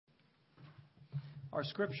Our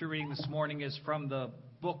scripture reading this morning is from the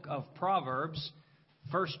book of Proverbs,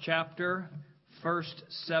 first chapter, first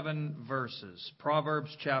 7 verses.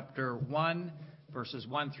 Proverbs chapter 1, verses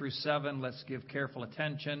 1 through 7. Let's give careful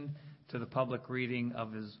attention to the public reading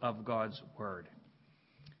of God's Word.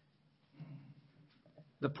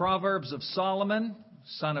 The Proverbs of Solomon,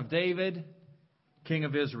 son of David, king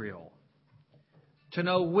of Israel. To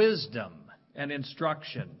know wisdom and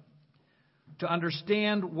instruction, to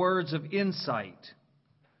understand words of insight,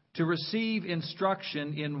 to receive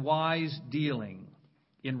instruction in wise dealing,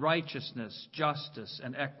 in righteousness, justice,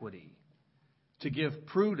 and equity, to give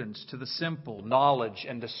prudence to the simple, knowledge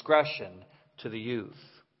and discretion to the youth.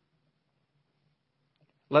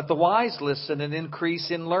 Let the wise listen and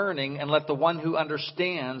increase in learning, and let the one who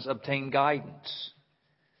understands obtain guidance.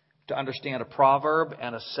 To understand a proverb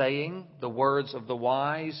and a saying, the words of the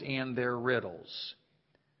wise and their riddles.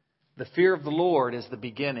 The fear of the Lord is the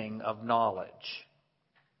beginning of knowledge.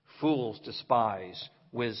 Fools despise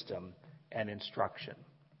wisdom and instruction.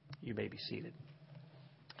 You may be seated.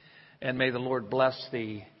 And may the Lord bless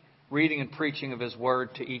the reading and preaching of His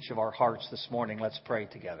Word to each of our hearts this morning. Let's pray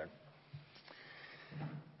together.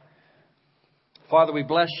 Father, we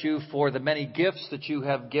bless You for the many gifts that You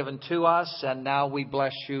have given to us, and now we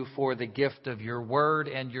bless You for the gift of Your Word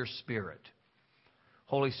and Your Spirit.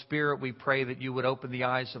 Holy Spirit, we pray that You would open the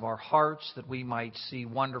eyes of our hearts, that we might see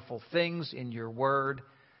wonderful things in Your Word,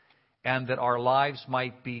 and that our lives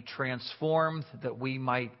might be transformed, that we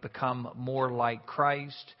might become more like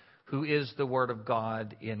Christ, who is the Word of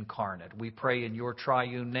God incarnate. We pray in Your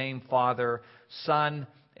triune name, Father, Son,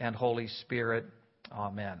 and Holy Spirit.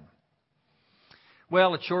 Amen.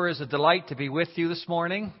 Well, it sure is a delight to be with you this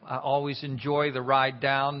morning. I always enjoy the ride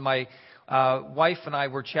down. My wife and I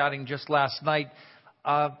were chatting just last night.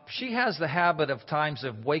 She has the habit of times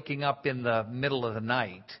of waking up in the middle of the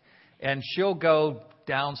night, and she'll go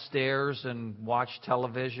downstairs and watch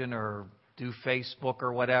television or do Facebook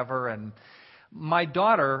or whatever. And my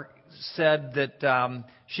daughter said that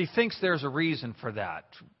she thinks there's a reason for that.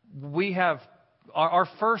 We have our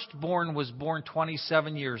firstborn was born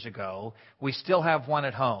 27 years ago. We still have one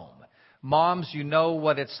at home. Moms, you know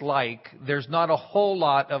what it's like. There's not a whole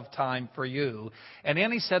lot of time for you. And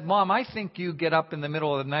Annie said, Mom, I think you get up in the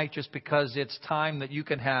middle of the night just because it's time that you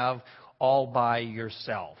can have all by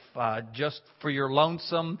yourself, just for your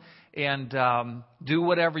lonesome, and do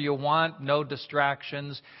whatever you want, no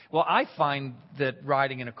distractions. Well, I find that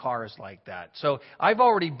riding in a car is like that. So I've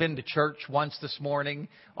already been to church once this morning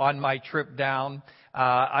on my trip down.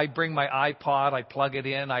 I bring my iPod, I plug it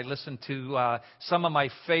in, I listen to some of my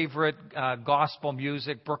favorite gospel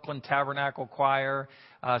music, Brooklyn Tabernacle Choir,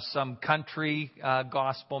 some country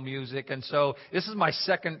gospel music. And so this is my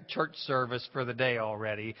second church service for the day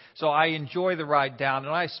already. So I enjoy the ride down,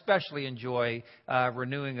 and I especially enjoy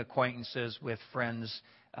renewing acquaintances with friends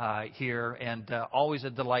here. And always a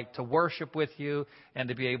delight to worship with you and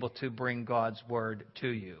to be able to bring God's Word to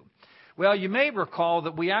you. Well, you may recall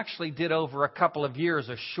that we actually did over a couple of years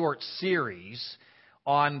a short series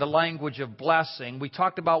on the language of blessing. We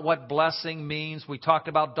talked about what blessing means. We talked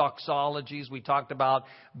about doxologies. We talked about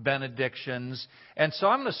benedictions. And so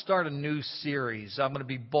I'm going to start a new series. I'm going to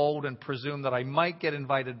be bold and presume that I might get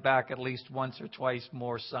invited back at least once or twice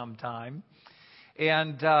more sometime.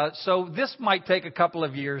 And so this might take a couple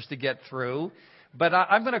of years to get through. But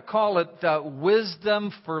I'm going to call it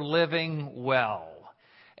Wisdom for Living Well.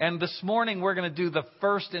 And this morning we're going to do the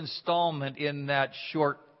first installment in that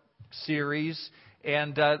short series.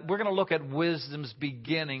 And we're going to look at wisdom's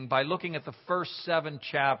beginning by looking at the first 7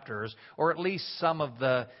 chapters, or at least some of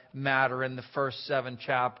the matter in the first 7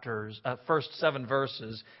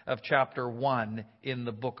 verses of chapter 1 in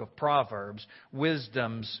the book of Proverbs,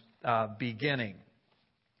 wisdom's beginning.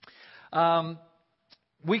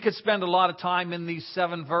 We could spend a lot of time in these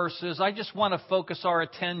 7 verses. I just want to focus our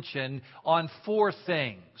attention on 4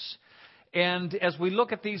 things. And as we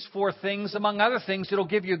look at these 4 things, among other things, it'll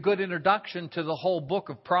give you a good introduction to the whole book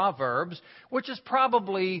of Proverbs, which is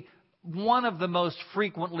probably one of the most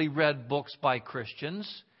frequently read books by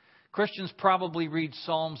Christians. Christians probably read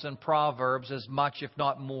Psalms and Proverbs as much, if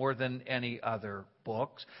not more, than any other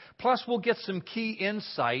books. Plus, we'll get some key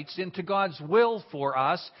insights into God's will for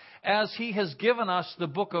us as He has given us the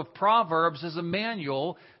book of Proverbs as a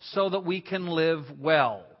manual so that we can live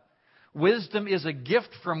well. Wisdom is a gift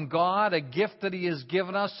from God, a gift that He has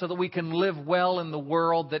given us so that we can live well in the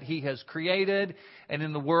world that He has created and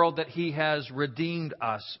in the world that He has redeemed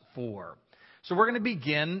us for. So we're going to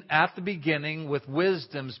begin at the beginning with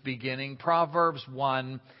wisdom's beginning, Proverbs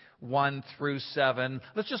 1 through 7.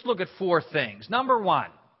 Let's just look at 4 things. Number 1,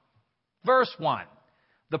 verse 1.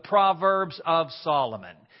 The Proverbs of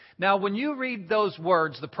Solomon. Now, when you read those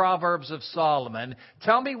words, the Proverbs of Solomon,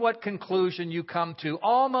 tell me what conclusion you come to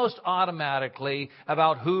almost automatically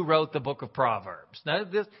about who wrote the book of Proverbs. Now,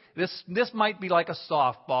 this might be like a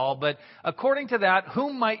softball, but according to that,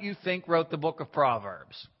 whom might you think wrote the book of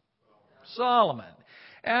Proverbs? Solomon.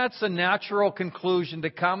 That's a natural conclusion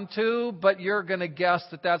to come to, but you're going to guess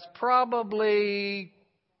that that's probably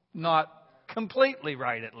not completely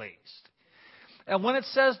right, at least. And when it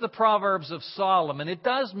says the Proverbs of Solomon, it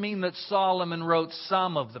does mean that Solomon wrote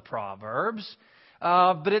some of the Proverbs,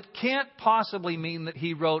 but it can't possibly mean that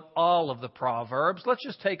he wrote all of the Proverbs. Let's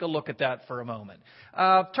just take a look at that for a moment.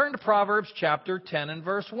 Turn to Proverbs chapter 10 and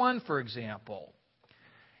verse 1, for example.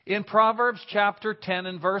 In Proverbs chapter 10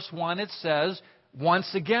 and verse 1, it says, once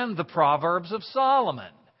again, the Proverbs of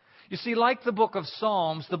Solomon. You see, like the book of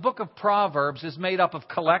Psalms, the book of Proverbs is made up of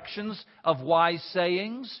collections of wise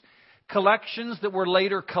sayings, collections that were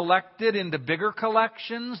later collected into bigger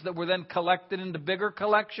collections, that were then collected into bigger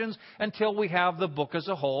collections until we have the book as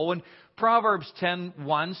a whole. And Proverbs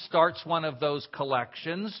 10:1 starts one of those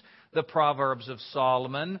collections, the Proverbs of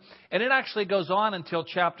Solomon. And it actually goes on until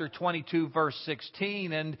chapter 22, verse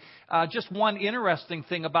 16. And just one interesting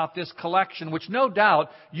thing about this collection, which no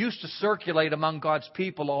doubt used to circulate among God's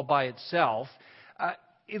people all by itself,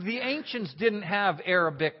 the ancients didn't have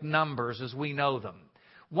Arabic numbers as we know them.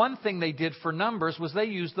 One thing they did for numbers was they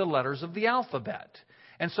used the letters of the alphabet.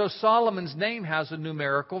 And so Solomon's name has a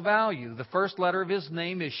numerical value. The first letter of his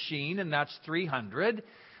name is Shin, and that's 300.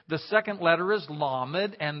 The second letter is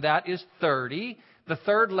Lamed, and that is 30. The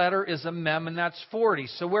third letter is a Mem, and that's 40.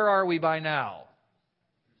 So where are we by now?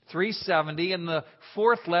 370. And the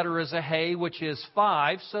fourth letter is a Hey, which is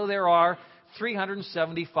 5. So there are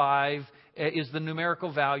 375 is the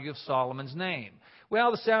numerical value of Solomon's name.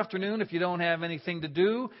 Well, this afternoon, if you don't have anything to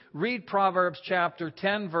do, read Proverbs chapter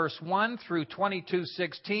 10, verse 1 through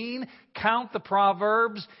 22:16. Count the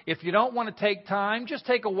Proverbs. If you don't want to take time, just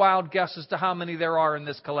take a wild guess as to how many there are in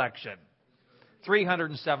this collection.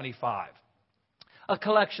 375. A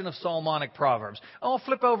collection of Solomonic Proverbs. I'll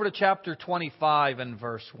flip over to chapter 25 and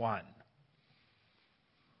verse 1.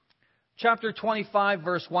 Chapter 25,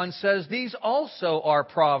 verse 1 says, these also are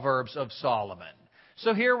Proverbs of Solomon.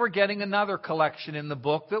 So here we're getting another collection in the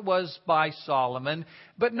book that was by Solomon.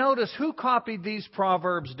 But notice, who copied these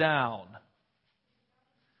Proverbs down?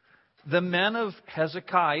 The men of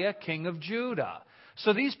Hezekiah, king of Judah.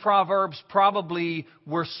 So these Proverbs probably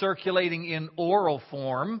were circulating in oral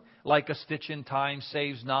form, like a stitch in time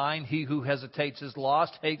saves 9. He who hesitates is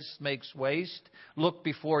lost. Haste makes waste. Look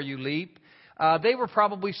before you leap. They were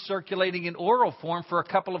probably circulating in oral form for a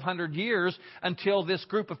couple of hundred years until this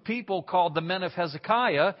group of people called the men of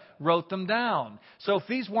Hezekiah wrote them down. So if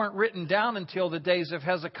these weren't written down until the days of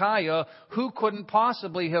Hezekiah, who couldn't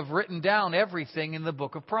possibly have written down everything in the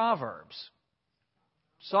book of Proverbs?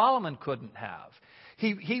 Solomon couldn't have.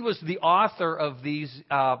 He was the author of these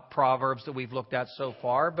Proverbs that we've looked at so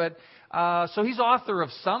far. But so he's author of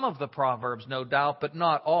some of the Proverbs, no doubt, but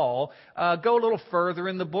not all. Go a little further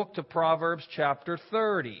in the book to Proverbs chapter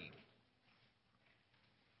 30.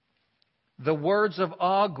 The words of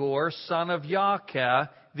Agur, son of Yakeh,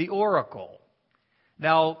 the oracle.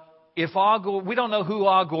 Now, if Agur, we don't know who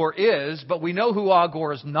Agur is, but we know who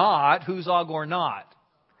Agur is not. Who's Agur not?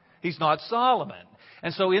 He's not Solomon.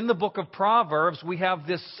 And so in the book of Proverbs, we have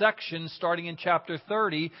this section starting in chapter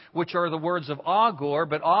 30, which are the words of Agur,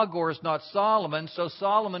 but Agur is not Solomon, so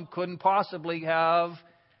Solomon couldn't possibly have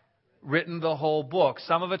written the whole book.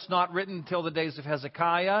 Some of it's not written until the days of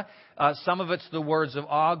Hezekiah. Some of it's the words of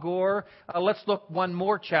Agur. Let's look one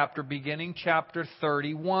more chapter, beginning chapter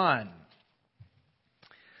 31.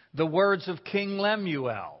 The words of King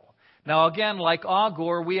Lemuel. Now again, like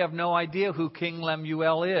Agur, we have no idea who King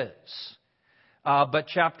Lemuel is. But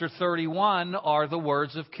chapter 31 are the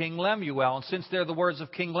words of King Lemuel. And since they're the words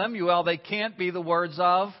of King Lemuel, they can't be the words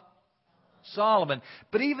of Solomon.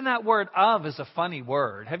 But even that word of is a funny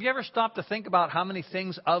word. Have you ever stopped to think about how many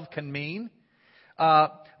things of can mean?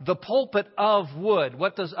 The pulpit of wood.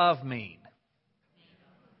 What does of mean?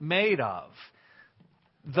 Made of.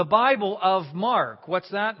 The Bible of Mark. What's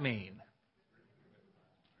that mean?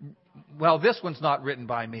 Well, this one's not written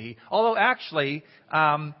by me. Although actually,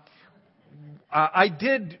 I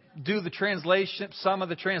did do the translation, some of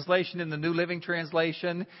the translation in the New Living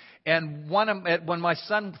Translation. And when my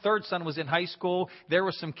third son was in high school, there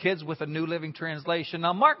were some kids with a New Living Translation.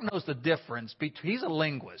 Now, Mark knows the difference. He's a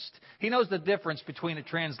linguist. He knows the difference between a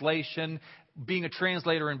translation, being a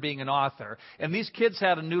translator, and being an author. And these kids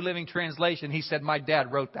had a New Living Translation. He said, my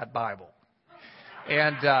dad wrote that Bible.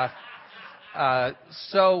 And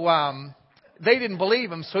they didn't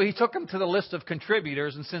believe him, so he took him to the list of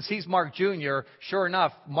contributors. And since he's Mark Jr., sure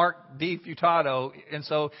enough, Mark D. Furtado. And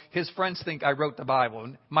so his friends think I wrote the Bible.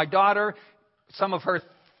 And my daughter, some of her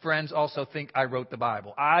friends also think I wrote the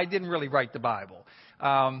Bible. I didn't really write the Bible,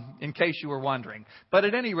 in case you were wondering. But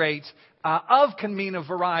at any rate, of can mean a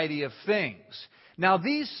variety of things. Now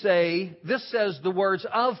this says the words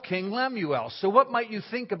of King Lemuel. So what might you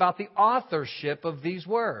think about the authorship of these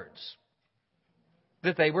words?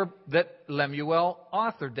 That Lemuel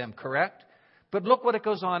authored them, correct? But look what it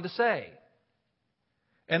goes on to say.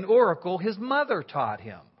 An oracle his mother taught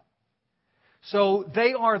him. So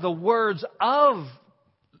they are the words of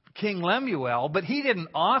King Lemuel, but he didn't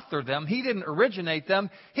author them. He didn't originate them.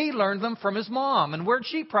 He learned them from his mom. And where'd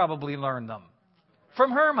she probably learn them?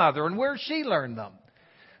 From her mother. And where'd she learn them?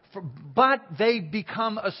 But they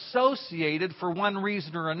become associated for one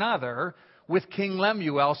reason or another with King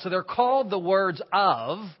Lemuel. So they're called the words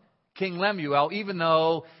of King Lemuel, even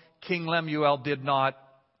though King Lemuel did not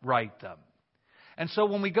write them. And so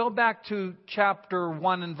when we go back to chapter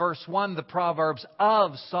 1 and verse 1, the Proverbs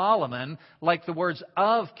of Solomon, like the words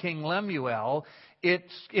of King Lemuel,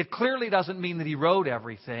 it clearly doesn't mean that he wrote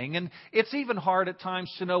everything. And it's even hard at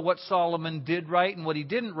times to know what Solomon did write and what he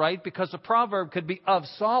didn't write, because a proverb could be of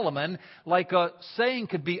Solomon, like a saying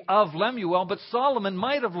could be of Lemuel, but Solomon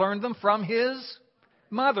might have learned them from his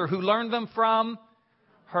mother, who learned them from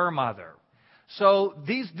her mother. So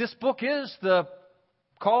this book is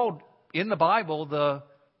called in the Bible the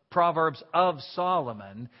Proverbs of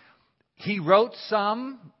Solomon. He wrote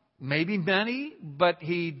some, maybe many, but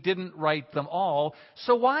he didn't write them all.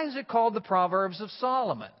 So why is it called the Proverbs of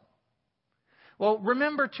Solomon? Well,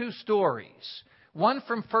 remember two stories. One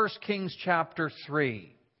from 1 Kings chapter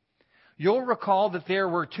 3. You'll recall that there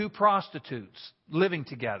were two prostitutes living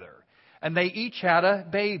together, and they each had a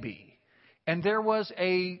baby. And there was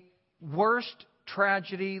a worst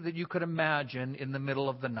tragedy that you could imagine in the middle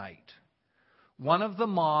of the night. One of the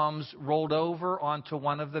moms rolled over onto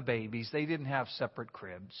one of the babies. They didn't have separate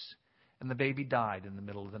cribs. And the baby died in the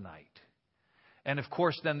middle of the night. And of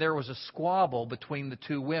course, then there was a squabble between the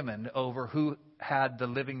two women over who had the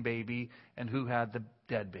living baby and who had the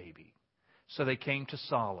dead baby. So they came to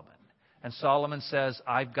Solomon. And Solomon says,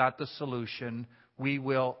 I've got the solution.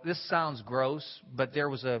 This sounds gross, but there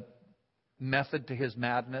was a method to his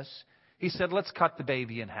madness. He said, let's cut the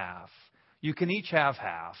baby in half. You can each have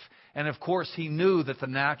half. And of course, he knew that the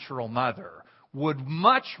natural mother would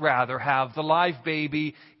much rather have the live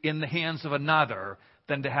baby in the hands of another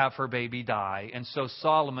than to have her baby die. And so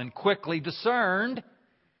Solomon quickly discerned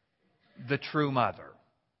the true mother.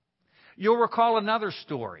 You'll recall another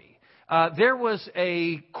story. There was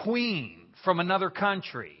a queen from another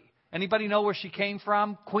country. Anybody know where she came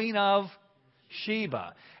from? Queen of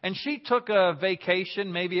Sheba. And she took a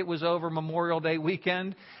vacation, maybe it was over Memorial Day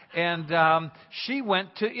weekend, and she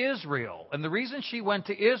went to Israel. And the reason she went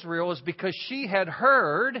to Israel is because she had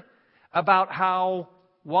heard about how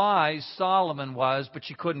wise Solomon was, but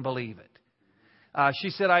she couldn't believe it. She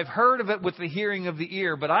said, I've heard of it with the hearing of the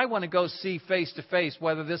ear, but I want to go see face to face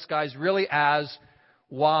whether this guy's really as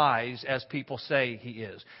wise as people say he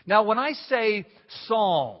is. Now, when I say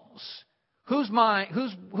Psalms, whose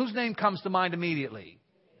name comes to mind immediately?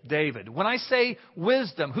 David. When I say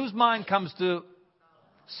wisdom, whose mind comes to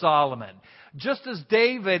Solomon? Just as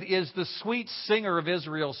David is the sweet singer of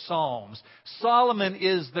Israel's psalms, Solomon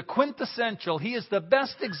is the quintessential, he is the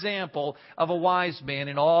best example of a wise man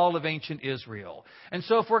in all of ancient Israel. And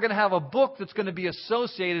so if we're going to have a book that's going to be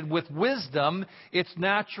associated with wisdom, it's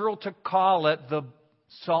natural to call it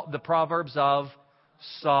the Proverbs of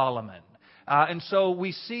Solomon. And so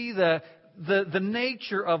we see the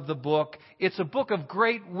nature of the book. It's a book of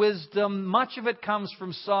great wisdom. Much of it comes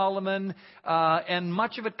from Solomon, and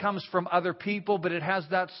much of it comes from other people, but it has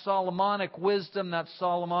that Solomonic wisdom, that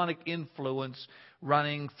Solomonic influence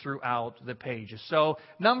running throughout the pages. So,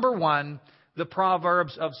 number one, the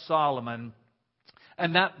Proverbs of Solomon.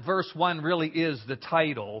 And that verse 1 really is the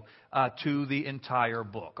title to the entire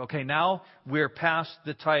book. Okay, now we're past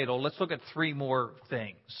the title. Let's look at three more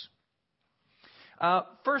things.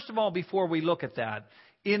 First of all, before we look at that,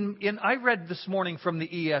 I read this morning from the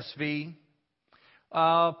ESV.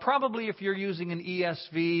 Probably if you're using an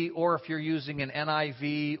ESV or if you're using an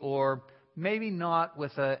NIV or maybe not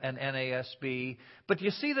with an NASB. But you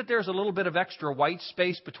see that there's a little bit of extra white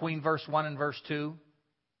space between verse 1 and verse 2?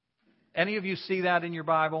 Any of you see that in your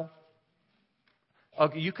Bible?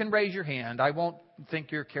 Okay, you can raise your hand. I won't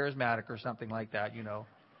think you're charismatic or something like that, you know.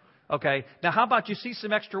 Okay, now how about you see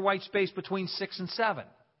some extra white space between 6 and 7?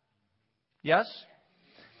 Yes?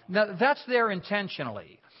 Now that's there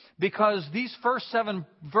intentionally because these first 7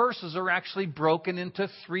 verses are actually broken into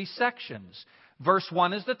 3 sections. Verse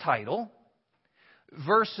 1 is the title.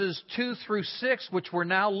 Verses 2 through 6, which we're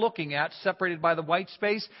now looking at, separated by the white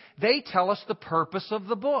space, they tell us the purpose of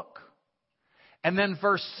the book. And then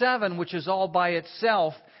verse 7, which is all by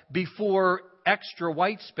itself, before extra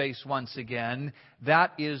white space once again,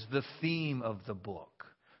 that is the theme of the book.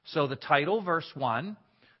 So the title, verse 1,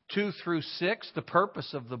 2 through 6, the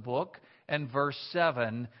purpose of the book, and verse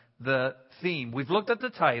 7, the theme. We've looked at the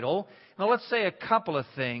title. Now let's say a couple of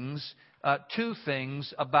things, 2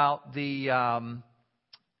 things about the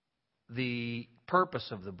purpose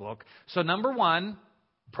of the book. So number 1,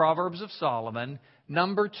 Proverbs of Solomon.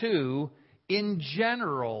 Number 2, in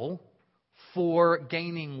general, for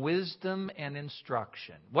gaining wisdom and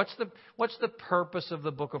instruction. What's the purpose of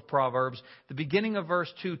the book of Proverbs? The beginning of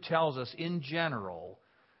verse 2 tells us, in general,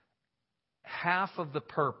 half of the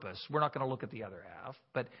purpose, we're not going to look at the other half,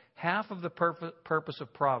 but half of the purpose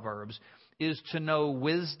of Proverbs is to know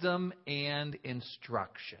wisdom and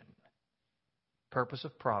instruction. Purpose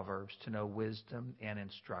of Proverbs, to know wisdom and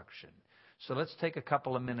instruction. So let's take a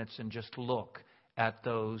couple of minutes and just look at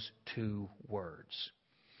those 2 words.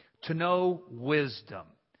 To know wisdom.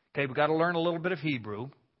 Okay, we've got to learn a little bit of Hebrew.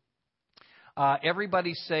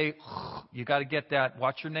 Everybody say, you got to get that.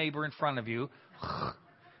 Watch your neighbor in front of you.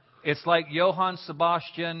 It's like Johann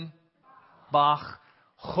Sebastian Bach,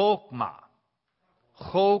 Chokmah.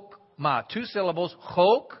 Chokmah. 2 syllables,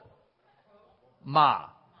 Chokmah.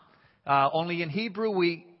 Only in Hebrew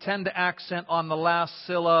we tend to accent on the last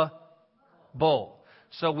syllable.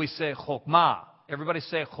 So we say Chokmah. Everybody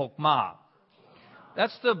say Chokmah.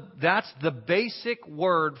 That's the basic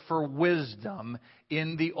word for wisdom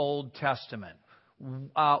in the Old Testament.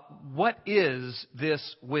 What is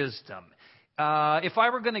this wisdom? If I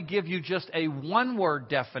were going to give you just a 1-word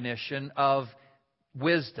definition of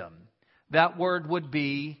wisdom, that word would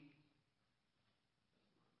be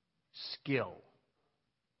skill.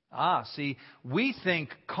 See, we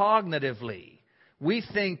think cognitively. We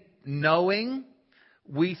think knowing.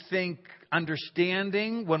 We think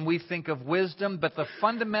understanding when we think of wisdom. But the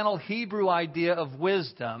fundamental Hebrew idea of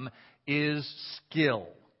wisdom is skill.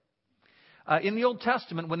 In the Old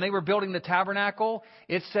Testament, when they were building the tabernacle,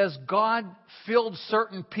 it says God filled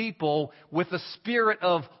certain people with a spirit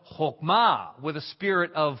of chokmah, with a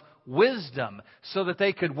spirit of wisdom, so that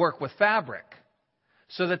they could work with fabric,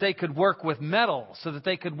 so that they could work with metal, so that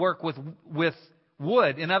they could work with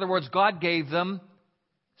wood. In other words, God gave them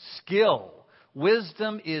skill.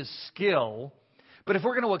 Wisdom is skill. But if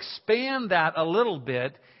we're going to expand that a little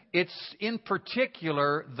bit, it's in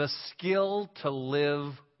particular the skill to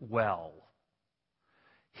live well.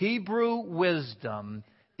 Hebrew wisdom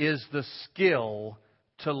is the skill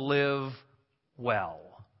to live well.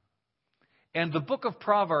 And the book of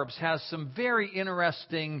Proverbs has some very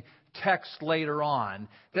interesting texts later on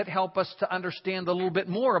that help us to understand a little bit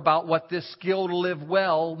more about what this skill to live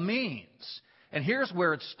well means. And here's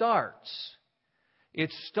where it starts.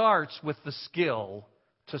 It starts with the skill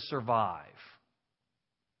to survive.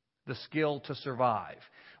 The skill to survive.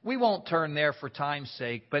 We won't turn there for time's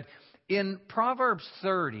sake, but in Proverbs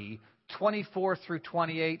 30, 24 through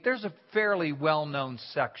 28, there's a fairly well-known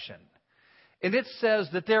section. And it says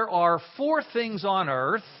that there are 4 things on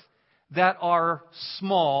earth that are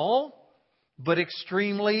small but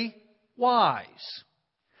extremely wise.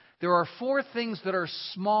 There are 4 things that are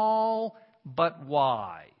small but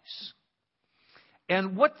wise.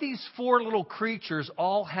 And what these 4 little creatures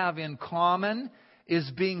all have in common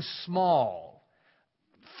is being small.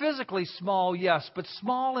 Physically small, yes, but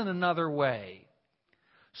small in another way.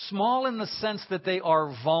 Small in the sense that they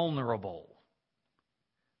are vulnerable.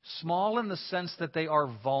 Small in the sense that they are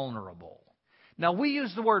vulnerable. Now, we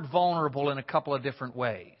use the word vulnerable in a couple of different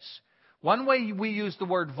ways. One way we use the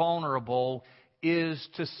word vulnerable is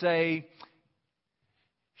to say,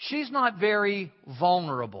 she's not very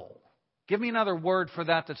vulnerable. Give me another word for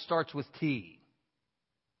that starts with T.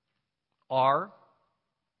 R.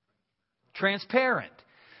 Transparent.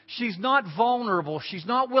 She's not vulnerable. She's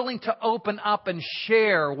not willing to open up and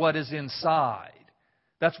share what is inside.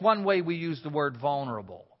 That's one way we use the word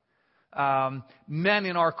vulnerable. Men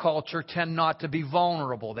in our culture tend not to be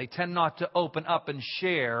vulnerable. They tend not to open up and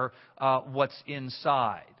share what's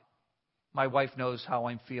inside. My wife knows how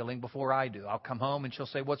I'm feeling before I do. I'll come home and she'll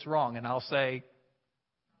say, "What's wrong?" And I'll say,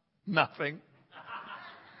 "Nothing."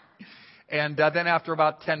 And then after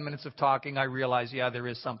about 10 minutes of talking, I realize, yeah, there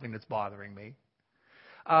is something that's bothering me.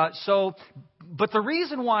 But the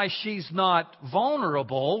reason why she's not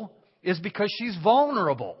vulnerable is because she's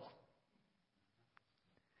vulnerable.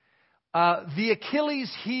 The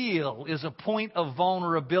Achilles heel is a point of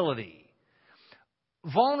vulnerability.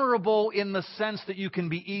 Vulnerable in the sense that you can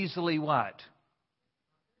be easily what?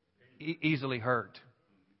 Easily hurt.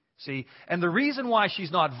 See? And the reason why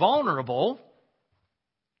she's not vulnerable,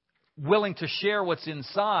 willing to share what's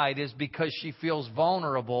inside, is because she feels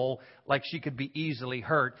vulnerable, like she could be easily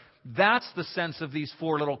hurt. That's the sense of these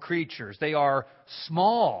four little creatures. They are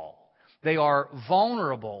small. They are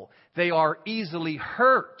vulnerable. They are easily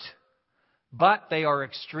hurt. But they are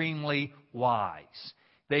extremely wise.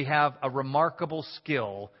 They have a remarkable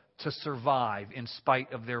skill to survive in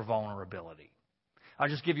spite of their vulnerability. I'll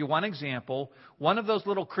just give you one example. One of those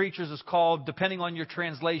little creatures is called, depending on your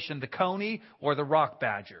translation, the coney or the rock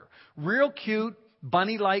badger. Real cute,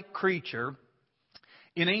 bunny-like creature.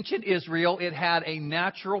 In ancient Israel, it had a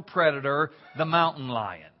natural predator, the mountain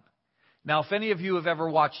lion. Now, if any of you have ever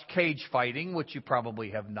watched cage fighting, which you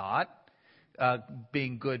probably have not,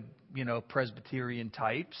 being good, Presbyterian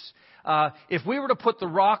types. If we were to put the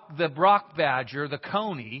rock badger, the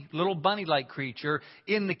coney, little bunny-like creature,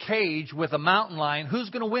 in the cage with a mountain lion, who's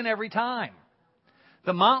going to win every time?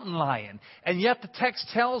 The mountain lion. And yet the text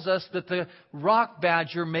tells us that the rock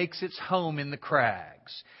badger makes its home in the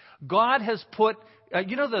crags. God has put,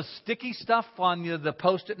 the sticky stuff on the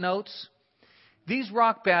Post-it notes? These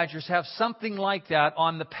rock badgers have something like that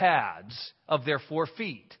on the pads of their 4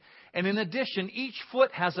 feet. And in addition, each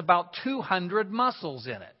foot has about 200 muscles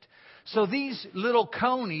in it. So these little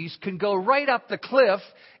conies can go right up the cliff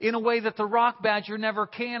in a way that the rock badger never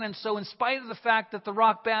can. And so in spite of the fact that the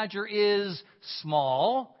rock badger is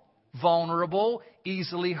small, vulnerable,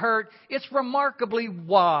 easily hurt, it's remarkably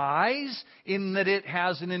wise in that it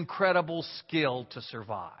has an incredible skill to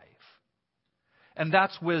survive. And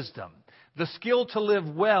that's wisdom. The skill to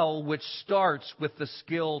live well, which starts with the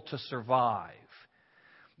skill to survive.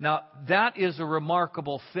 Now, that is a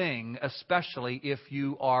remarkable thing, especially if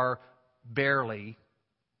you are barely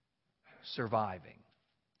surviving.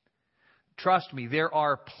 Trust me, there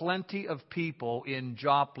are plenty of people in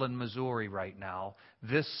Joplin, Missouri right now,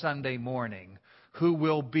 this Sunday morning, who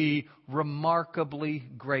will be remarkably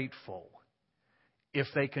grateful if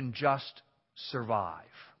they can just survive.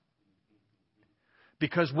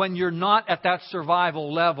 Because when you're not at that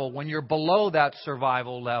survival level, when you're below that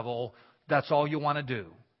survival level, that's all you want to do.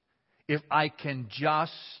 If I can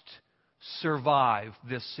just survive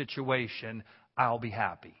this situation, I'll be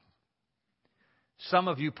happy. Some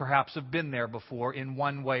of you perhaps have been there before in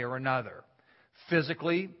one way or another.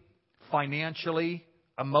 Physically, financially,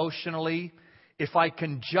 emotionally. If I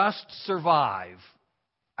can just survive,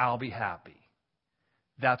 I'll be happy.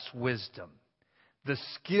 That's wisdom. The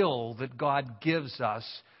skill that God gives us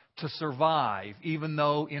to survive, even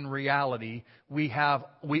though in reality we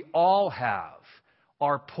all have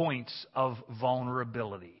our points of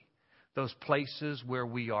vulnerability. Those places where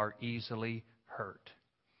we are easily hurt.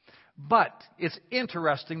 But it's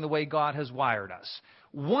interesting the way God has wired us.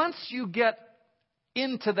 Once you get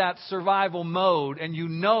into that survival mode and you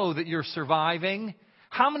know that you're surviving,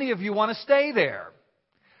 how many of you want to stay there?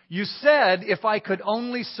 You said, if I could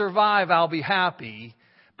only survive, I'll be happy.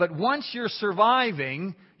 But once you're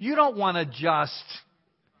surviving, you don't want to just...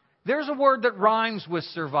 There's a word that rhymes with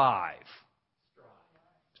survive.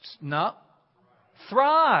 No.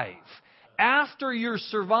 Thrive. After you're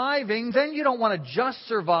surviving, then you don't want to just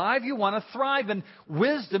survive. You want to thrive. And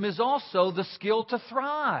wisdom is also the skill to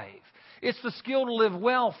thrive. It's the skill to live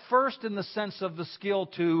well, first in the sense of the skill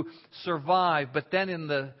to survive, but then in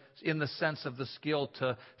the sense of the skill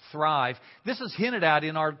to thrive. This is hinted at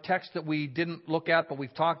in our text that we didn't look at, but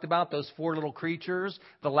we've talked about, those 4 little creatures.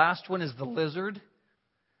 The last one is the lizard.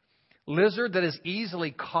 Lizard that is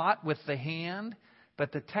easily caught with the hand.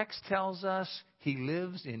 But the text tells us he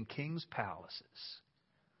lives in king's palaces.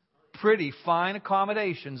 Pretty fine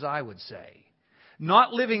accommodations, I would say.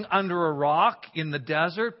 Not living under a rock in the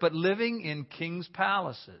desert, but living in king's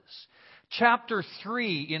palaces. Chapter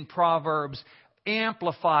 3 in Proverbs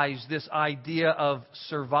amplifies this idea of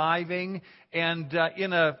surviving. And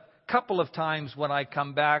in a couple of times when I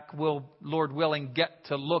come back, we'll, Lord willing, get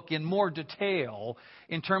to look in more detail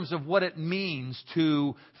in terms of what it means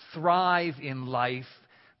to thrive in life.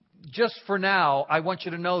 Just for now, I want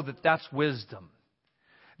you to know that that's wisdom.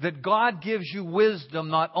 That God gives you wisdom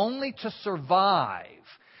not only to survive,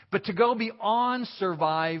 but to go beyond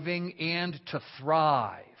surviving and to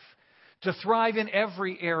thrive. To thrive in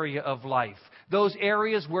every area of life. Those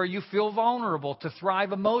areas where you feel vulnerable, to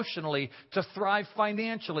thrive emotionally, to thrive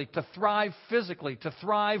financially, to thrive physically, to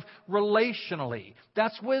thrive relationally.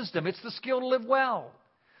 That's wisdom. It's the skill to live well,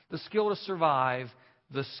 the skill to survive,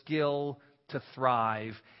 the skill to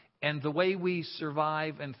thrive. And the way we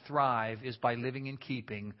survive and thrive is by living in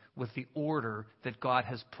keeping with the order that God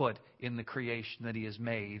has put in the creation that He has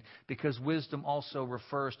made, because wisdom also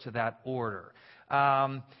refers to that order.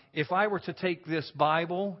 If I were to take this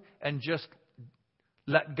Bible and just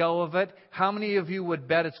let go of it, how many of you would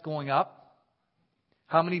bet it's going up?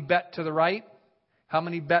 How many bet to the right? How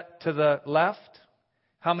many bet to the left?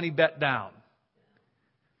 How many bet down?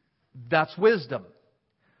 That's wisdom.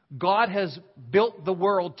 God has built the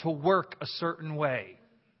world to work a certain way.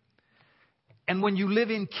 And when you live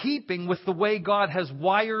in keeping with the way God has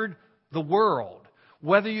wired the world,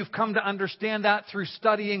 whether you've come to understand that through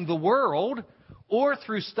studying the world or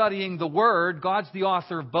through studying the Word, God's the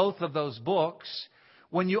author of both of those books.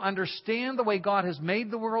 When you understand the way God has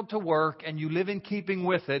made the world to work and you live in keeping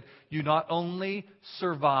with it, you not only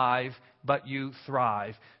survive, but you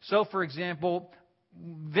thrive. So, for example,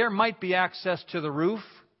 there might be access to the roof.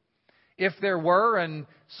 If there were, and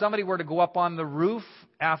somebody were to go up on the roof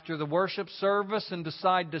after the worship service and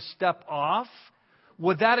decide to step off,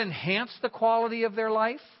 would that enhance the quality of their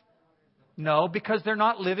life? No, because they're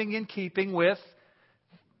not living in keeping with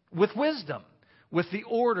wisdom, with the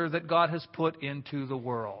order that God has put into the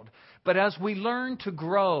world. But as we learn to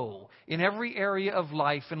grow in every area of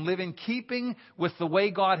life and live in keeping with the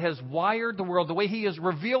way God has wired the world, the way He has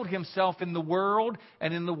revealed Himself in the world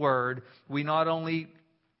and in the Word, we not only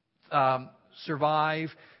survive,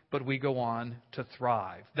 but we go on to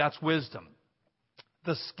thrive. That's wisdom.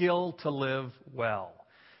 The skill to live well.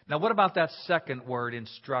 Now, what about that second word,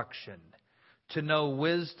 instruction? To know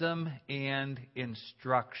wisdom and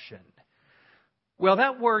instruction. Well,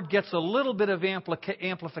 that word gets a little bit of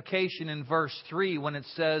amplification in verse 3 when it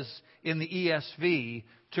says in the ESV,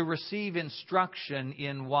 to receive instruction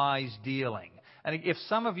in wise dealing. And if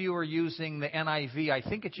some of you are using the NIV, I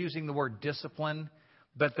think it's using the word discipline.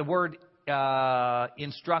 But the word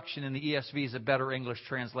instruction in the ESV is a better English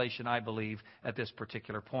translation, I believe, at this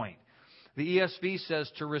particular point. The ESV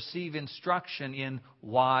says to receive instruction in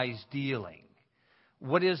wise dealing.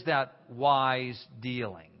 What is that wise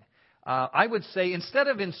dealing? I would say instead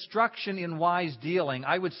of instruction in wise dealing,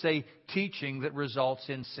 I would say teaching that results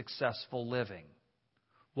in successful living.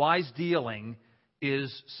 Wise dealing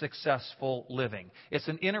is successful living. It's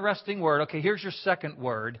an interesting word. Okay, here's your second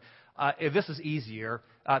word. This is easier.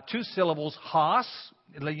 2 syllables. Hos.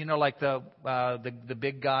 You know, like the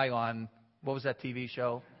big guy on, what was that TV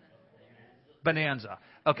show? Bonanza.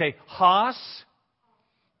 Okay. Hos.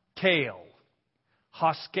 Kale.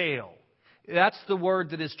 Hoskale. That's the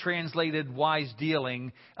word that is translated wise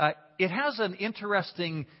dealing. It has an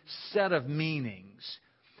interesting set of meanings.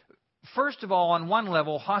 First of all, on one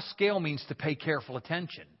level, hoskale means to pay careful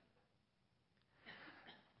attention.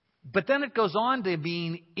 But then it goes on to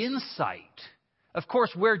mean insight. Of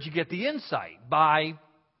course, where'd you get the insight? By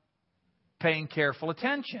paying careful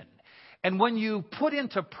attention. And when you put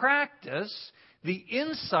into practice the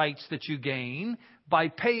insights that you gain by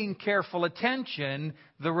paying careful attention,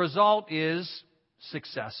 the result is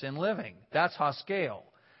success in living. That's hoskale.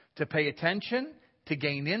 To pay attention, to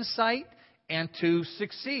gain insight, and to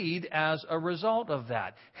succeed as a result of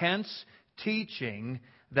that. Hence, teaching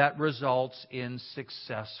that results in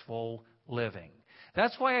successful living.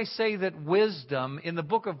 That's why I say that wisdom, in the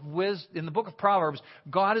book of Proverbs,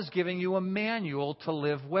 God is giving you a manual to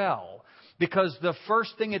live well. Because the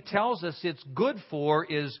first thing it tells us it's good for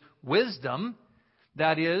is wisdom.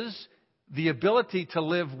 That is, the ability to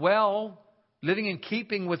live well, living in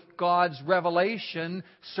keeping with God's revelation,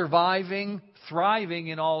 surviving, thriving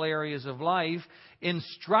in all areas of life.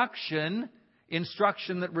 Instruction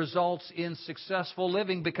that results in successful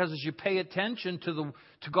living, because as you pay attention to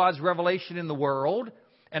God's revelation in the world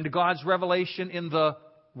and to God's revelation in the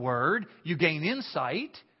Word, you gain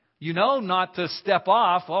insight. You know not to step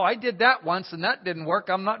off. Oh, I did that once and that didn't work.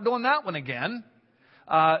 I'm not doing that one again.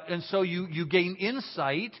 And so you gain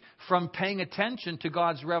insight from paying attention to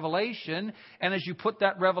God's revelation. And as you put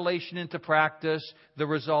that revelation into practice, the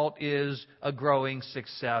result is a growing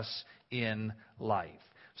success in life.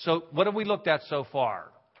 So what have we looked at so far?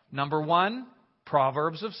 Number 1,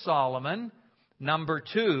 Proverbs of Solomon. Number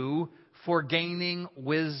 2, for gaining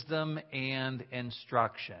wisdom and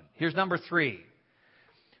instruction. Here's number 3.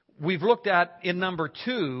 We've looked at, in number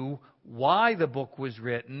 2, why the book was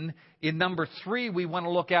written. In number 3, we want to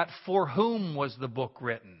look at for whom was the book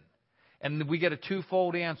written. And we get a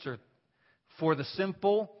twofold answer. For the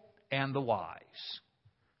simple and the wise.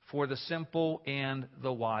 For the simple and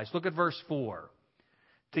the wise. Look at verse 4.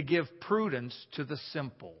 To give prudence to the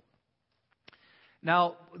simple.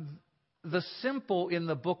 Now, the simple in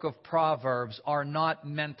the book of Proverbs are not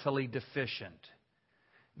mentally deficient.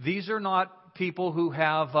 These are not people who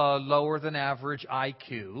have a lower than average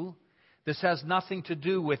IQ. This has nothing to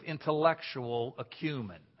do with intellectual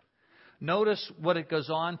acumen. Notice what it goes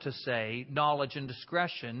on to say, knowledge and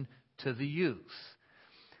discretion to the youth.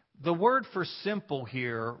 The word for simple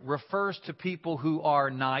here refers to people who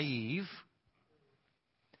are naive,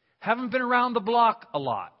 haven't been around the block a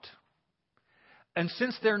lot. And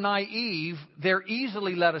since they're naive, they're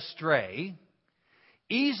easily led astray,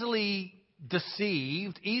 easily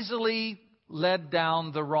deceived, easily led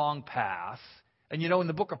down the wrong path. And you know, in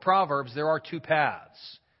the book of Proverbs, there are two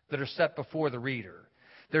paths that are set before the reader.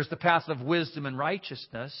 There's the path of wisdom and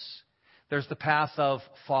righteousness. There's the path of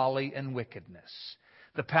folly and wickedness.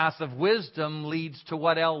 The path of wisdom leads to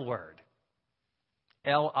what L word?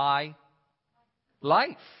 L-I?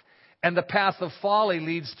 Life. And the path of folly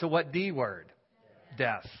leads to what D word?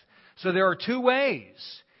 Death. So there are two ways.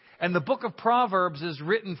 And the book of Proverbs is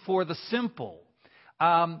written for the simple.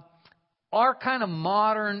 Our kind of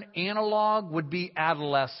modern analog would be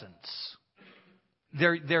adolescents.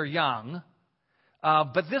 They're young.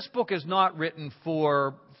 But this book is not written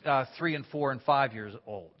for 3 and 4 and 5 years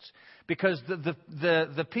olds. Because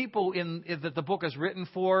the people that the book is written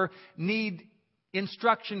for need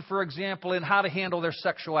instruction, for example, in how to handle their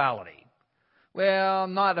sexuality. Well,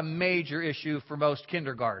 not a major issue for most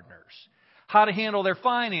kindergartners. How to handle their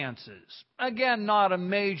finances. Again, not a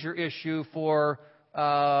major issue for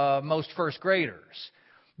most first graders.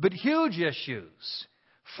 But huge issues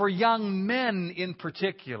for young men in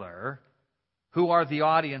particular, who are the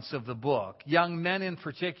audience of the book. Young men in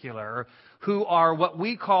particular, who are what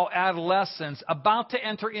we call adolescents, about to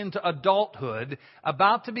enter into adulthood,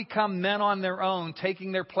 about to become men on their own,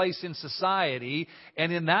 taking their place in society.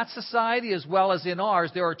 And in that society, as well as in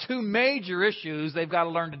ours, there are two major issues they've got to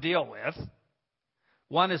learn to deal with.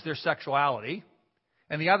 One is their sexuality,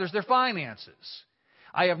 and the other is their finances.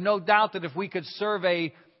 I have no doubt that if we could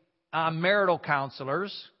survey marital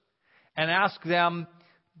counselors and ask them,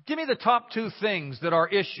 give me the top two things that are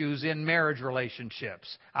issues in marriage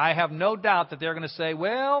relationships, I have no doubt that they're going to say,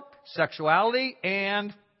 well, sexuality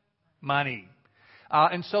and money.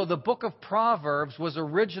 And so the book of Proverbs was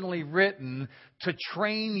originally written to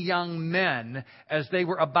train young men as they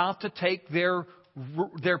were about to take their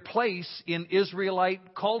place in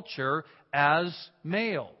Israelite culture as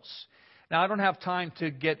males. Now, I don't have time to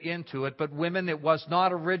get into it, but women, it was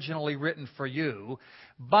not originally written for you.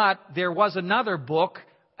 But there was another book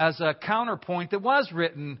as a counterpoint that was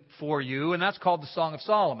written for you, and that's called the Song of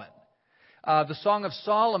Solomon. The Song of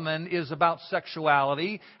Solomon is about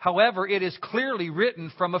sexuality. However, it is clearly written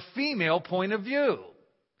from a female point of view.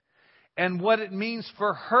 And what it means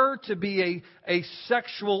for her to be a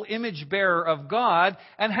sexual image bearer of God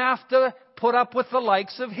and have to put up with the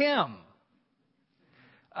likes of Him.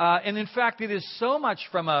 And in fact, it is so much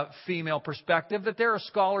from a female perspective that there are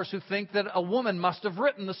scholars who think that a woman must have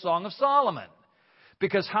written the Song of Solomon.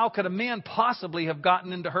 Because how could a man possibly have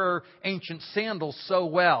gotten into her ancient sandals so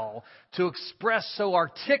well to express so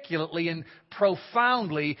articulately and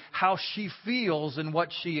profoundly how she feels and what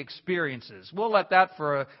she experiences? We'll let that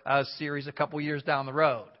for a series a couple years down the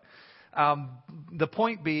road. The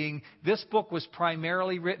point being, this book was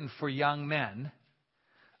primarily written for young men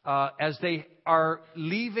as they are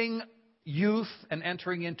leaving youth and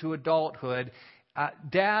entering into adulthood.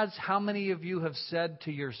 Dads, how many of you have said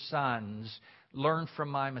to your sons, learn from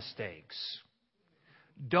my mistakes?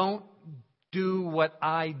 Don't do what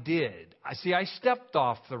I did. I stepped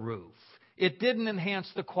off the roof. It didn't enhance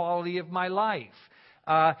the quality of my life.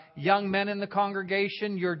 Young men in the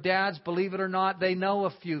congregation, your dads, believe it or not, they know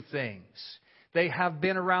a few things. They have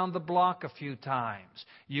been around the block a few times.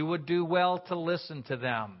 You would do well to listen to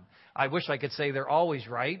them. I wish I could say they're always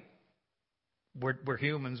right. We're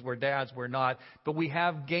humans, we're dads, we're not. But we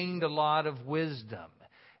have gained a lot of wisdom.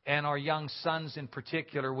 And our young sons in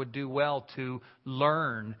particular would do well to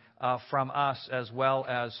learn from us as well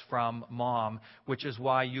as from mom, which is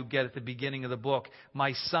why you get at the beginning of the book,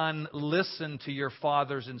 my son, listen to your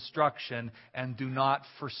father's instruction and do not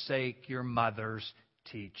forsake your mother's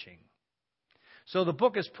teaching. So the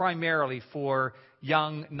book is primarily for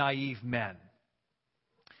young, naive men.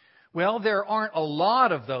 Well, there aren't a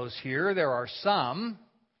lot of those here. There are some.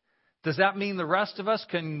 Does that mean the rest of us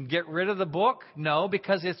can get rid of the book? No,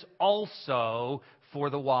 because it's also for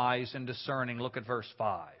the wise and discerning. Look at verse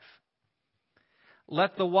 5.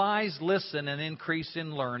 Let the wise listen and increase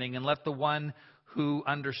in learning, and let the one who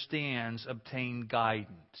understands obtain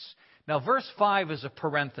guidance. Now, verse 5 is a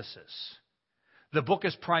parenthesis. The book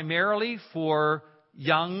is primarily for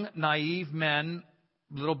young, naive men,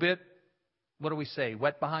 a little bit, what do we say,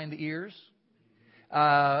 wet behind the ears?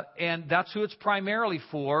 And that's who it's primarily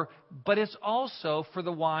for, but it's also for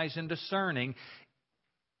the wise and discerning.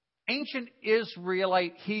 Ancient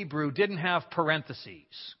Israelite Hebrew didn't have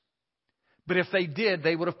parentheses. But if they did,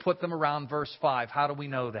 they would have put them around verse 5. How do we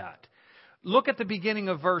know that? Look at the beginning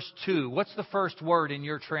of verse 2. What's the first word in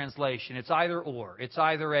your translation? It's either or. It's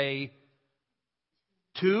either a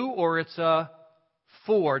to or it's a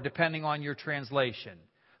for, depending on your translation.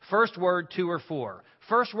 First word, to or for.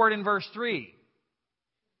 First word in verse 3,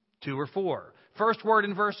 to or for. First word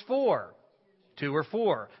in verse 4, to or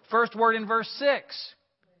for. First word in verse 6,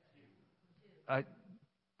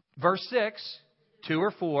 verse 6, to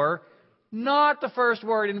or for. Not the first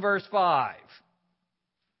word in verse 5.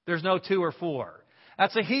 There's no to or for.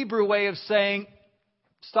 That's a Hebrew way of saying,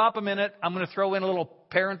 stop a minute, I'm going to throw in a little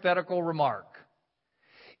parenthetical remark.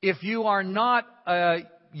 If you are not a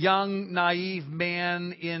young, naive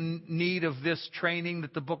man in need of this training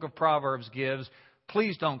that the book of Proverbs gives,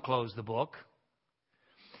 please don't close the book.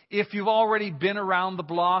 If you've already been around the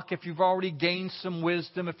block, if you've already gained some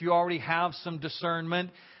wisdom, if you already have some discernment,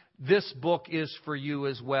 this book is for you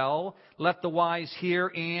as well. Let the wise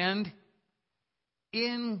hear and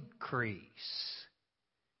increase.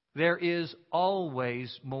 There is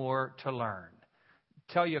always more to learn.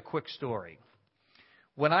 I'll tell you a quick story.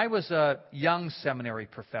 When I was a young seminary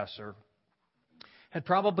professor, had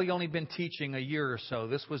probably only been teaching a year or so.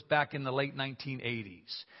 This was back in the late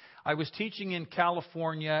 1980s. I was teaching in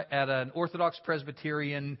California at an Orthodox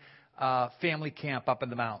Presbyterian family camp up in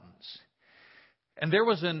the mountains. And there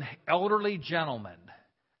was an elderly gentleman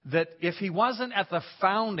that if he wasn't at the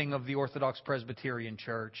founding of the Orthodox Presbyterian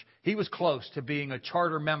Church, he was close to being a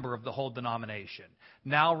charter member of the whole denomination,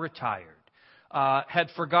 now retired. Had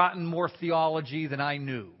forgotten more theology than I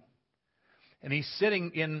knew. And he's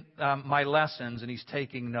sitting in my lessons and he's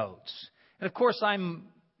taking notes. And of course, I'm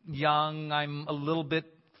young. I'm a little bit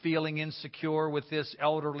feeling insecure with this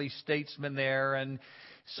elderly statesman there. And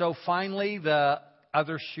so finally, the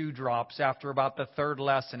other shoe drops after about the third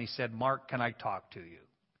lesson. He said, "Mark, can I talk to you?"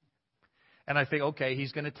 And I think, okay,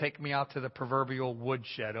 he's going to take me out to the proverbial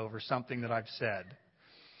woodshed over something that I've said.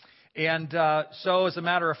 And so as a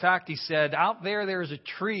matter of fact, he said, "Out there's a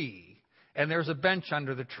tree, and there's a bench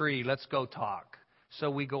under the tree. Let's go talk." So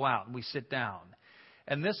we go out and we sit down.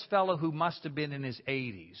 And this fellow, who must have been in his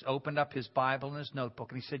 80s, opened up his Bible and his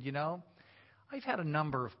notebook, and he said, "You know, I've had a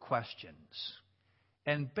number of questions.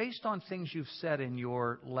 And based on things you've said in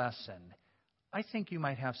your lesson, I think you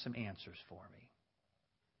might have some answers for me."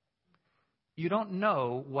 You don't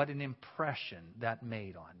know what an impression that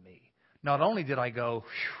made on me. Not only did I go,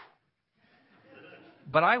 phew,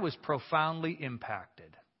 but I was profoundly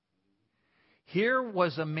impacted. Here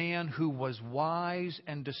was a man who was wise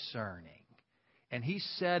and discerning. And he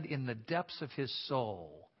said in the depths of his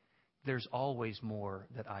soul, there's always more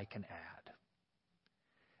that I can add.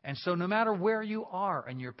 And so no matter where you are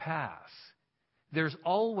in your path, there's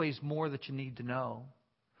always more that you need to know.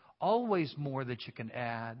 Always more that you can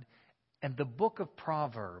add. And the book of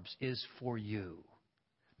Proverbs is for you.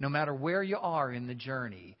 No matter where you are in the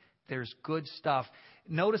journey, there's good stuff.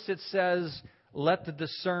 Notice it says, let the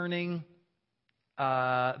discerning,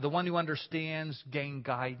 the one who understands, gain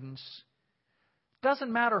guidance.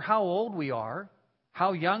 Doesn't matter how old we are,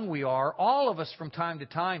 how young we are. All of us from time to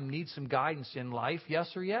time need some guidance in life,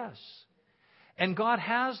 yes or yes. And God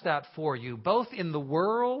has that for you, both in the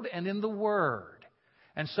world and in the Word.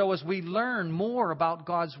 And so as we learn more about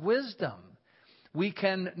God's wisdom, we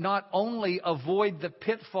can not only avoid the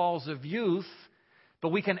pitfalls of youth, but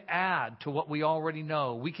we can add to what we already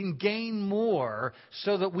know. We can gain more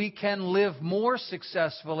so that we can live more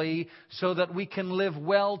successfully, so that we can live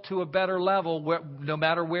well to a better level no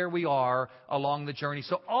matter where we are along the journey.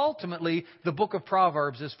 So ultimately, the book of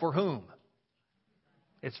Proverbs is for whom?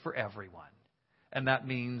 It's for everyone. And that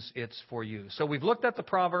means it's for you. So we've looked at the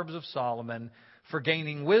Proverbs of Solomon for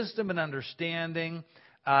gaining wisdom and understanding.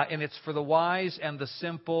 And it's for the wise and the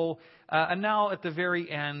simple. And now at the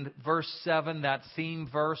very end, verse 7, that theme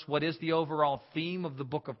verse. What is the overall theme of the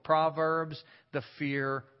book of Proverbs? The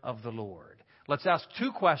fear of the Lord. Let's ask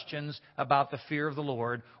two questions about the fear of the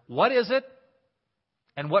Lord. What is it?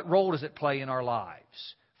 And what role does it play in our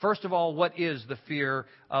lives? First of all, what is the fear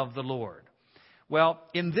of the Lord? Well,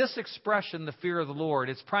 in this expression, the fear of the Lord,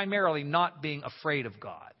 it's primarily not being afraid of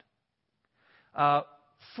God.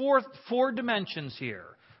 Four dimensions here.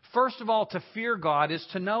 First of all, to fear God is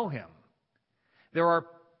to know Him. There are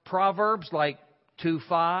proverbs like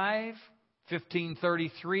 2:5,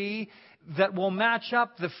 15:33 that will match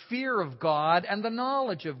up the fear of God and the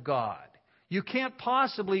knowledge of God. You can't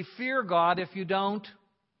possibly fear God if you don't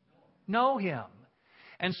know Him.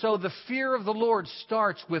 And so the fear of the Lord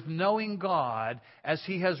starts with knowing God as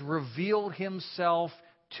He has revealed Himself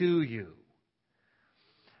to you.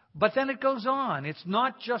 But then it goes on. It's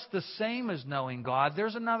not just the same as knowing God.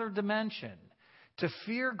 There's another dimension. To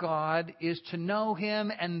fear God is to know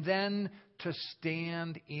Him and then to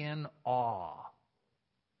stand in awe.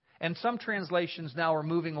 And some translations now are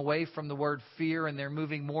moving away from the word fear, and they're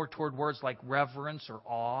moving more toward words like reverence or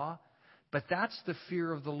awe. But that's the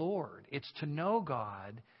fear of the Lord. It's to know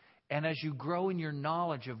God, and as you grow in your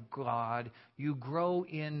knowledge of God, you grow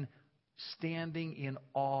in standing in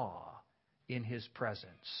awe in His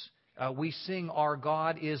presence. We sing, "Our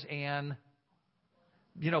God is an..."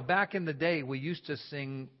 Back in the day, we used to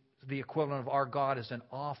sing the equivalent of "Our God is an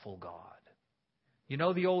awful God." You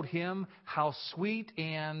know the old hymn, "How sweet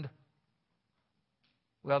and..."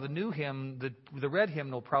 Well, the new hymn, the red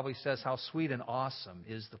hymnal probably says, "How sweet and awesome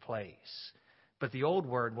is the place." But the old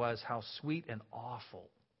word was, "How sweet and awful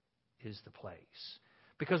is the place."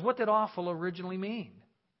 Because what did awful originally mean?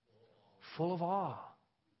 Full of awe.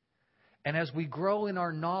 And as we grow in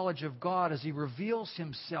our knowledge of God, as He reveals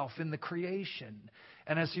Himself in the creation,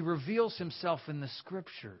 and as He reveals Himself in the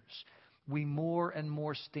Scriptures, we more and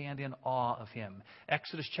more stand in awe of Him.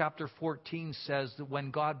 Exodus chapter 14 says that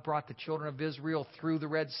when God brought the children of Israel through the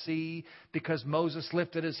Red Sea, because Moses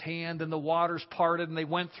lifted his hand and the waters parted and they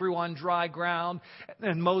went through on dry ground,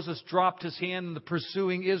 and Moses dropped his hand and the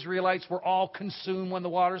pursuing Israelites were all consumed when the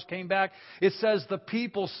waters came back. It says the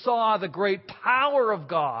people saw the great power of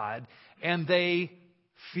God and they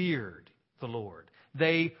feared the Lord.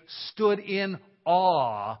 They stood in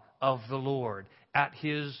awe of the Lord at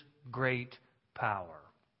His great power.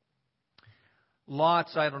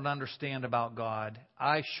 Lots I don't understand about God.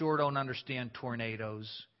 I sure don't understand tornadoes.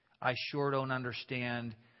 I sure don't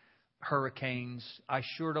understand hurricanes. I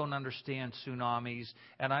sure don't understand tsunamis.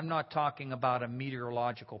 And I'm not talking about a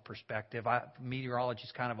meteorological perspective. Meteorology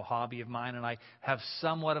is kind of a hobby of mine, and I have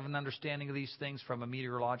somewhat of an understanding of these things from a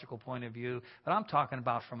meteorological point of view. But I'm talking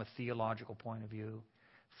about from a theological point of view.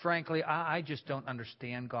 Frankly, I just don't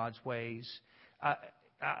understand God's ways.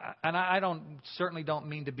 And I certainly don't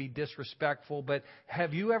mean to be disrespectful, but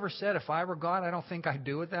have you ever said, if I were God, I don't think I'd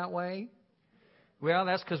do it that way? Well,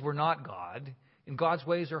 that's because we're not God. And God's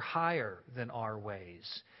ways are higher than our ways.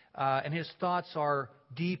 And His thoughts are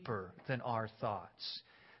deeper than our thoughts.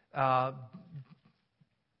 But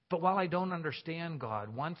while I don't understand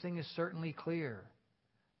God, one thing is certainly clear.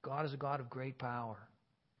 God is a God of great power.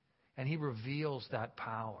 And He reveals that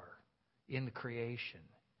power in the creation.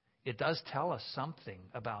 It does tell us something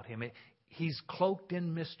about Him. He's cloaked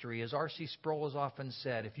in mystery. As R.C. Sproul has often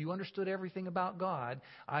said, if you understood everything about God,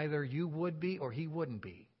 either you would be or He wouldn't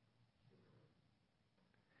be.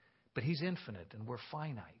 But He's infinite and we're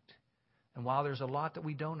finite. And while there's a lot that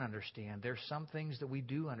we don't understand, there's some things that we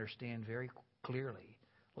do understand very clearly,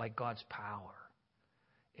 like God's power.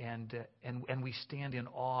 And we stand in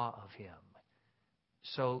awe of Him.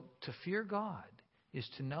 So to fear God is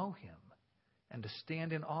to know Him. And to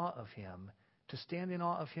stand in awe of Him, to stand in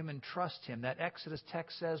awe of Him and trust Him. That Exodus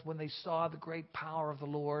text says when they saw the great power of the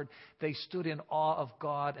Lord, they stood in awe of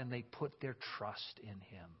God and they put their trust in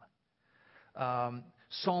Him.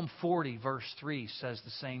 Psalm 40 verse 3 says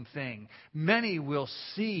the same thing. Many will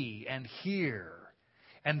see and hear,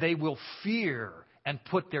 and they will fear and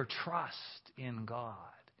put their trust in God.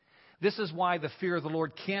 This is why the fear of the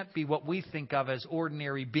Lord can't be what we think of as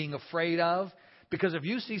ordinary being afraid of. Because if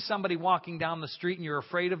you see somebody walking down the street and you're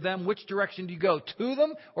afraid of them, which direction do you go? To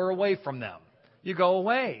them or away from them? You go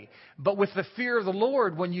away. But with the fear of the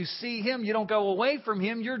Lord, when you see Him, you don't go away from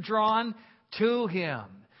Him. You're drawn to Him.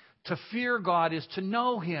 To fear God is to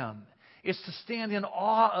know Him. It's to stand in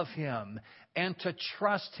awe of Him and to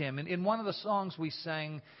trust Him. And in one of the songs we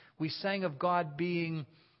sang of God being,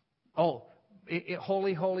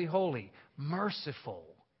 holy, holy, holy, merciful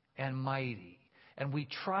and mighty. And we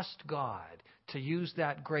trust God to use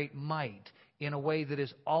that great might in a way that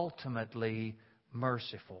is ultimately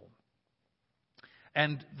merciful.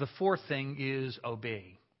 And the fourth thing is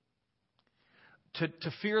obey.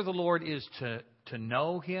 To fear the Lord is to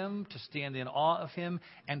know Him, to stand in awe of Him,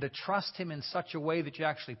 and to trust Him in such a way that you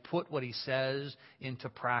actually put what He says into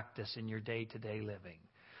practice in your day-to-day living.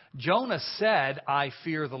 Jonah said, I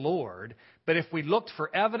fear the Lord, but if we looked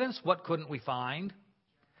for evidence, what couldn't we find?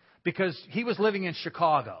 Because he was living in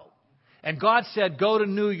Chicago. And God said, go to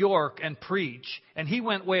New York and preach. And he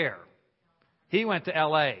went where? He went to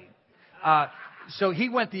L.A. So he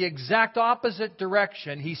went the exact opposite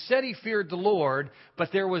direction. He said he feared the Lord, but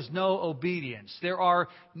there was no obedience. There are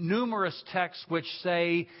numerous texts which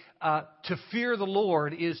say to fear the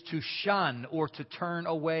Lord is to shun or to turn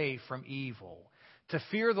away from evil. To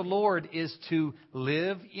fear the Lord is to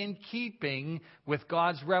live in keeping with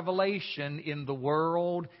God's revelation in the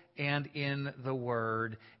world and in the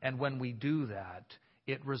Word. And when we do that,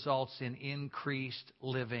 it results in increased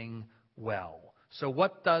living well. So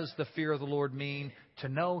what does the fear of the Lord mean? To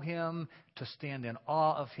know Him, to stand in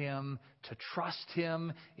awe of Him, to trust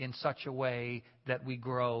Him in such a way that we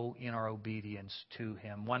grow in our obedience to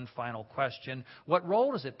Him. One final question. What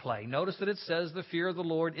role does it play? Notice that it says the fear of the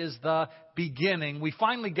Lord is the beginning. We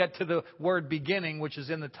finally get to the word beginning, which is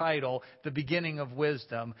in the title, the beginning of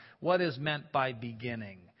wisdom. What is meant by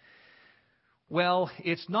beginning? Well,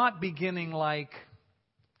 it's not beginning like...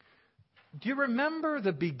 Do you remember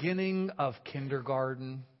the beginning of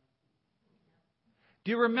kindergarten?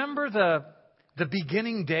 Do you remember the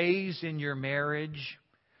beginning days in your marriage?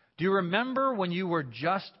 Do you remember when you were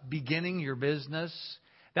just beginning your business?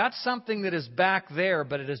 That's something that is back there,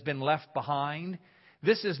 but it has been left behind.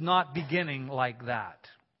 This is not beginning like that.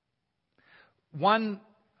 One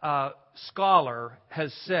scholar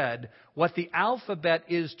has said what the alphabet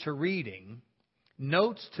is to reading,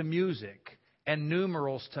 notes to music, and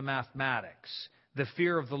numerals to mathematics, the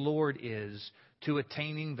fear of the Lord is to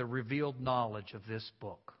attaining the revealed knowledge of this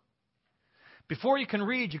book. Before you can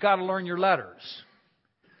read, you've got to learn your letters.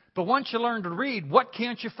 But once you learn to read, what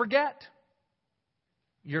can't you forget?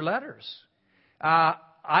 Your letters.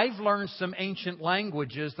 I've learned some ancient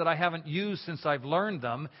languages that I haven't used since I've learned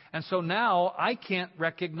them. And so now I can't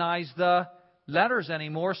recognize the letters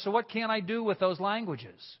anymore. So what can I do with those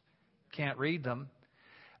languages? Can't read them.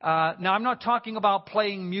 Now, I'm not talking about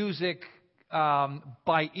playing music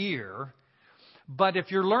by ear, but if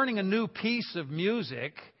you're learning a new piece of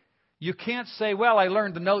music, you can't say, well, I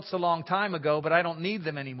learned the notes a long time ago, but I don't need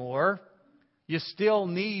them anymore. You still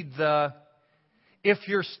need the... If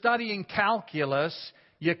you're studying calculus,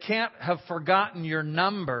 you can't have forgotten your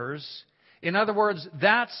numbers. In other words,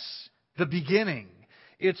 that's the beginning.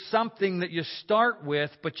 It's something that you start with,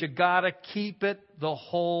 but you got to keep it the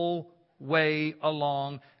whole way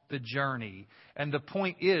along the journey. And the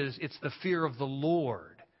point is, it's the fear of the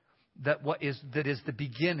Lord that is the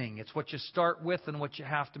beginning. It's what you start with and what you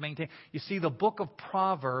have to maintain. You see, the book of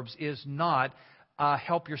Proverbs is not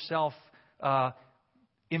help yourself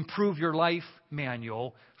improve your life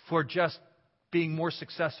manual for just being more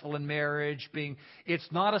successful in marriage. It's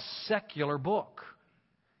not a secular book.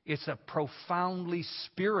 It's a profoundly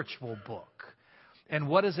spiritual book. And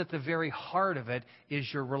what is at the very heart of it is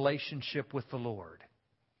your relationship with the Lord.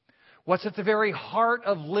 What's at the very heart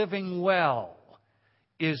of living well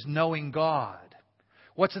is knowing God.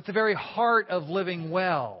 What's at the very heart of living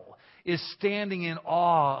well is standing in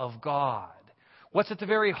awe of God. What's at the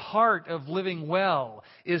very heart of living well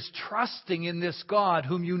is trusting in this God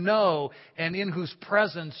whom you know and in whose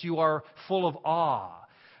presence you are full of awe.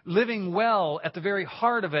 Living well, at the very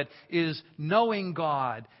heart of it, is knowing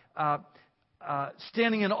God,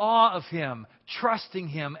 standing in awe of Him, trusting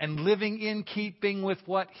Him, and living in keeping with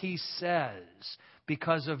what He says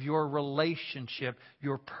because of your relationship,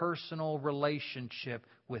 your personal relationship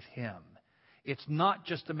with Him. It's not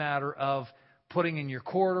just a matter of putting in your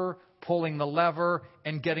quarter, pulling the lever,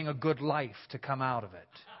 and getting a good life to come out of it.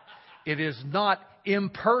 It is not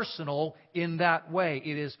impersonal in that way.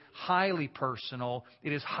 It is highly personal.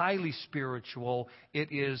 It is highly spiritual.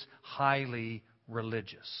 It is highly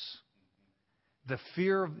religious. The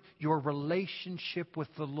fear of your relationship with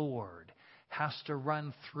the Lord has to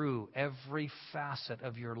run through every facet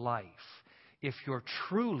of your life if you're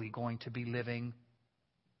truly going to be living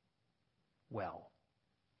well.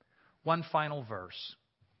 One final verse,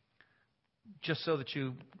 just so that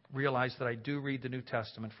you realize that I do read the New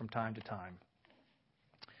Testament from time to time.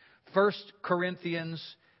 1 Corinthians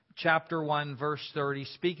chapter 1, verse 30,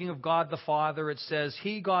 speaking of God the Father, it says,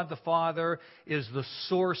 He, God the Father, is the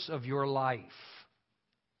source of your life.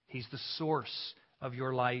 He's the source of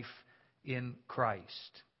your life in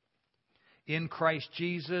Christ. In Christ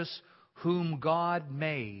Jesus, whom God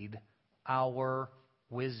made our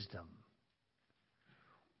wisdom.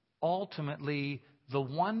 Ultimately, the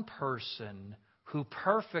one person who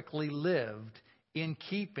perfectly lived in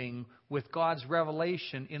keeping with God's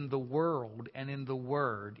revelation in the world and in the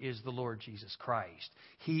Word is the Lord Jesus Christ.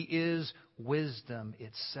 He is wisdom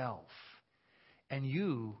itself. And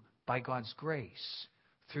you, by God's grace,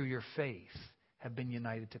 through your faith, have been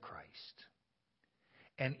united to Christ.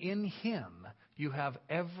 And in Him, you have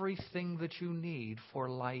everything that you need for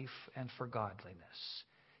life and for godliness.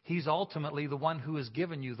 He's ultimately the one who has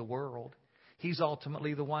given you the world. He's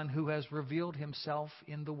ultimately the one who has revealed Himself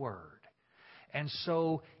in the Word. And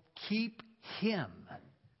so keep Him,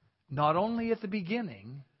 not only at the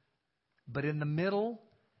beginning, but in the middle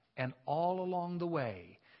And all along the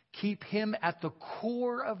way, keep Him at the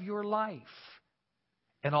core of your life.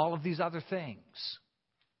 And all of these other things,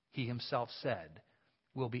 He Himself said,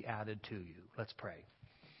 will be added to you. Let's pray.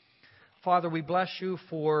 Father, we bless you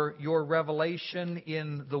for your revelation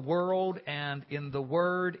in the world and in the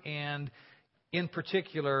Word, and in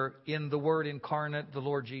particular in the Word incarnate, the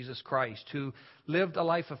Lord Jesus Christ, who lived a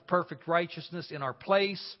life of perfect righteousness in our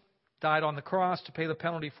place, died on the cross to pay the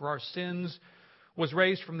penalty for our sins, was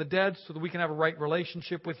raised from the dead so that we can have a right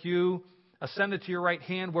relationship with you, ascended to your right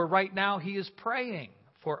hand, where right now He is praying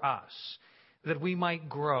for us, that we might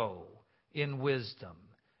grow in wisdom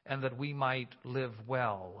and that we might live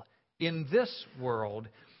well in this world,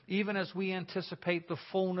 even as we anticipate the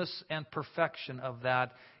fullness and perfection of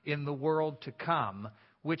that in the world to come,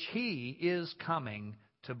 which He is coming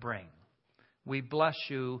to bring. We bless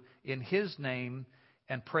you in His name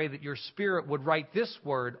and pray that your Spirit would write this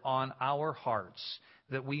word on our hearts,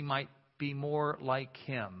 that we might be more like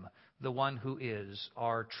Him, the one who is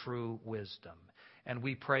our true wisdom. And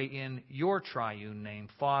we pray in your triune name,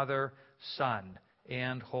 Father, Son,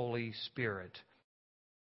 and Holy Spirit.